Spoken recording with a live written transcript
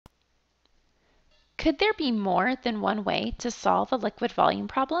Could there be more than one way to solve a liquid volume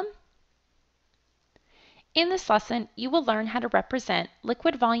problem? In this lesson, you will learn how to represent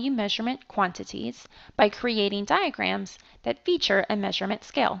liquid volume measurement quantities by creating diagrams that feature a measurement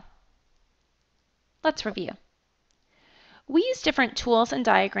scale. Let's review. We use different tools and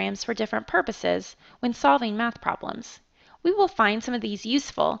diagrams for different purposes when solving math problems. We will find some of these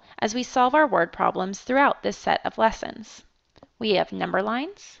useful as we solve our word problems throughout this set of lessons. We have number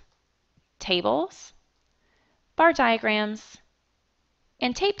lines, tables, bar diagrams,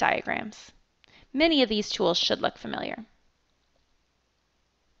 and tape diagrams. Many of these tools should look familiar.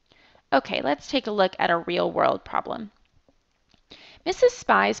 Okay, let's take a look at a real-world problem. Mrs.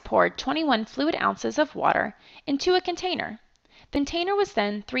 Spies poured 21 fluid ounces of water into a container. The container was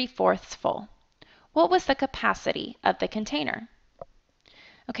then 3/4 full. What was the capacity of the container?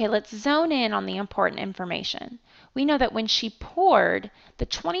 Okay, let's zone in on the important information. We know that when she poured the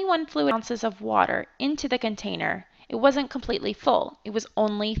 21 fluid ounces of water into the container, it wasn't completely full. It was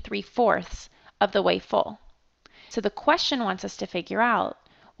only 3/4 of the way full. So the question wants us to figure out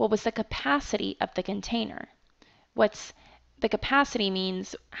what was the capacity of the container. The capacity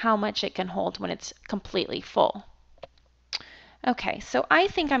means how much it can hold when it's completely full. Okay, so I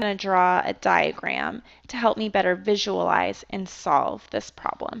think I'm going to draw a diagram to help me better visualize and solve this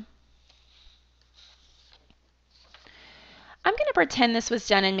problem. I'm going to pretend this was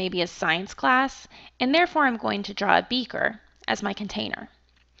done in maybe a science class, and therefore I'm going to draw a beaker as my container.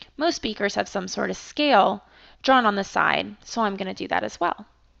 Most beakers have some sort of scale drawn on the side, so I'm going to do that as well.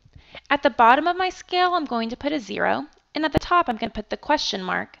 At the bottom of my scale, I'm going to put a 0, and at the top, I'm going to put the question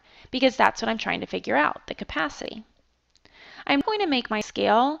mark because that's what I'm trying to figure out, the capacity. I'm going to make my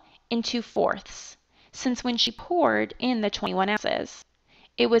scale into fourths, since when she poured in the 21 ounces,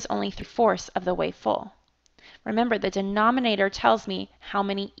 it was only 3/4 of the way full. Remember, the denominator tells me how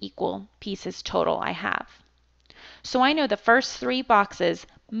many equal pieces total I have. So I know the first 3 boxes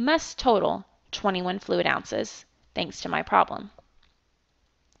must total 21 fluid ounces, thanks to my problem.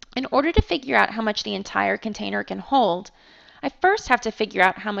 In order to figure out how much the entire container can hold, I first have to figure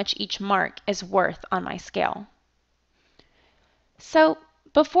out how much each mark is worth on my scale. So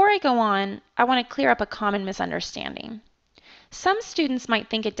before I go on, I want to clear up a common misunderstanding. Some students might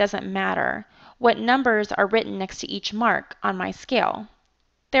think it doesn't matter what numbers are written next to each mark on my scale.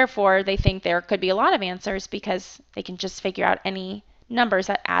 Therefore, they think there could be a lot of answers because they can just figure out any numbers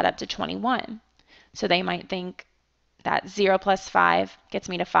that add up to 21. So they might think that 0 plus 5 gets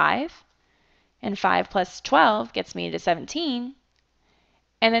me to 5, and 5 plus 12 gets me to 17,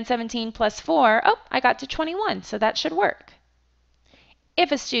 and then 17 plus 4, oh, I got to 21, so that should work.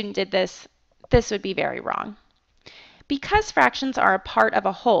 If a student did this, this would be very wrong. Because fractions are a part of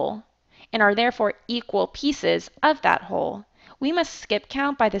a whole and are therefore equal pieces of that whole, we must skip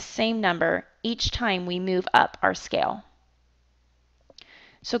count by the same number each time we move up our scale.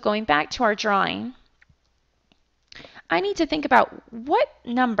 So going back to our drawing, I need to think about what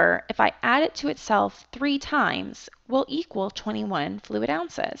number, if I add it to itself 3 times, will equal 21 fluid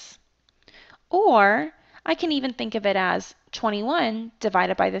ounces. Or I can even think of it as 21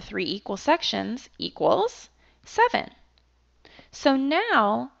 divided by the 3 equal sections equals 7. So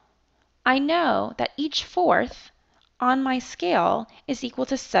now I know that each fourth on my scale is equal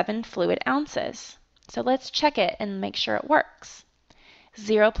to 7 fluid ounces. So let's check it and make sure it works.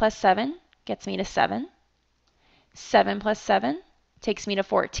 0 plus 7 gets me to 7. 7 plus 7 takes me to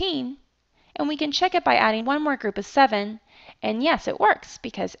 14. And we can check it by adding one more group of 7. And yes, it works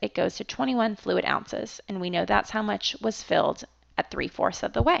because it goes to 21 fluid ounces. And we know that's how much was filled at 3/4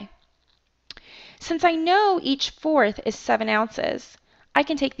 of the way. Since I know each fourth is 7 ounces, I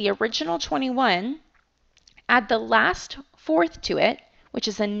can take the original 21, add the last fourth to it, which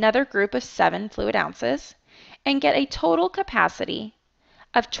is another group of 7 fluid ounces, and get a total capacity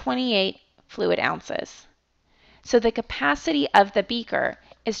of 28 fluid ounces. So the capacity of the beaker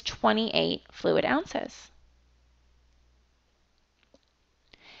is 28 fluid ounces.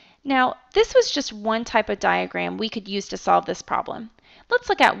 Now, this was just one type of diagram we could use to solve this problem. Let's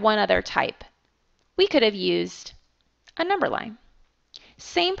look at one other type. We could have used a number line.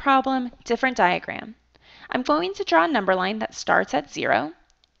 Same problem, different diagram. I'm going to draw a number line that starts at 0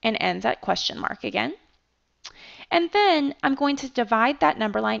 and ends at question mark again. And then I'm going to divide that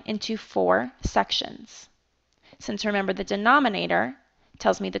number line into 4 sections. Since remember, the denominator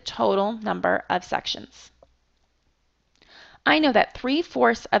tells me the total number of sections. I know that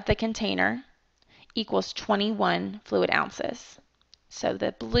 3/4 of the container equals 21 fluid ounces. So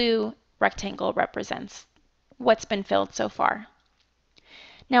the blue rectangle represents what's been filled so far.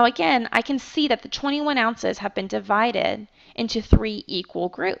 Now again, I can see that the 21 ounces have been divided into 3 equal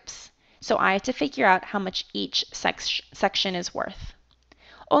groups. so I have to figure out how much each section is worth.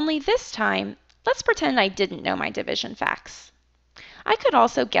 Only this time, let's pretend I didn't know my division facts. I could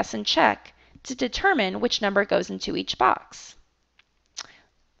also guess and check to determine which number goes into each box.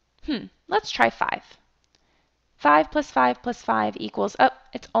 Let's try 5. 5 plus 5 plus 5 equals,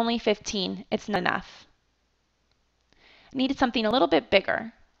 it's only 15. It's not enough. I needed something a little bit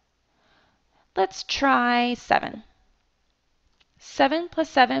bigger. Let's try 7. 7 plus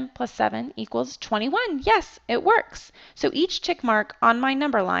 7 plus 7 equals 21. Yes, it works. So each tick mark on my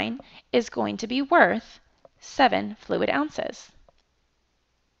number line is going to be worth 7 fluid ounces.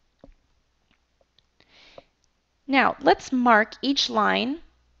 Now, let's mark each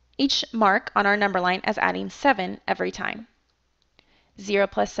mark on our number line as adding 7 every time. 0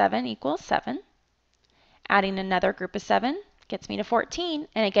 plus 7 equals 7. Adding another group of 7 gets me to 14.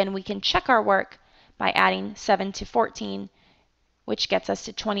 And again, we can check our work by adding 7 to 14, which gets us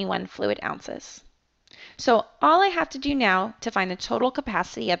to 21 fluid ounces. So all I have to do now to find the total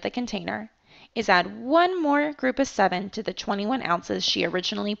capacity of the container is add one more group of 7 to the 21 ounces she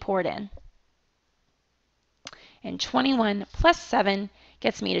originally poured in. And 21 plus 7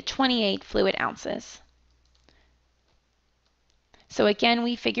 gets me to 28 fluid ounces. So again,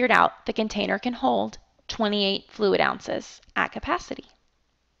 we figured out the container can hold 28 fluid ounces at capacity.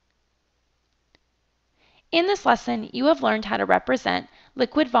 In this lesson, you have learned how to represent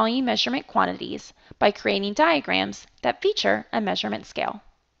liquid volume measurement quantities by creating diagrams that feature a measurement scale.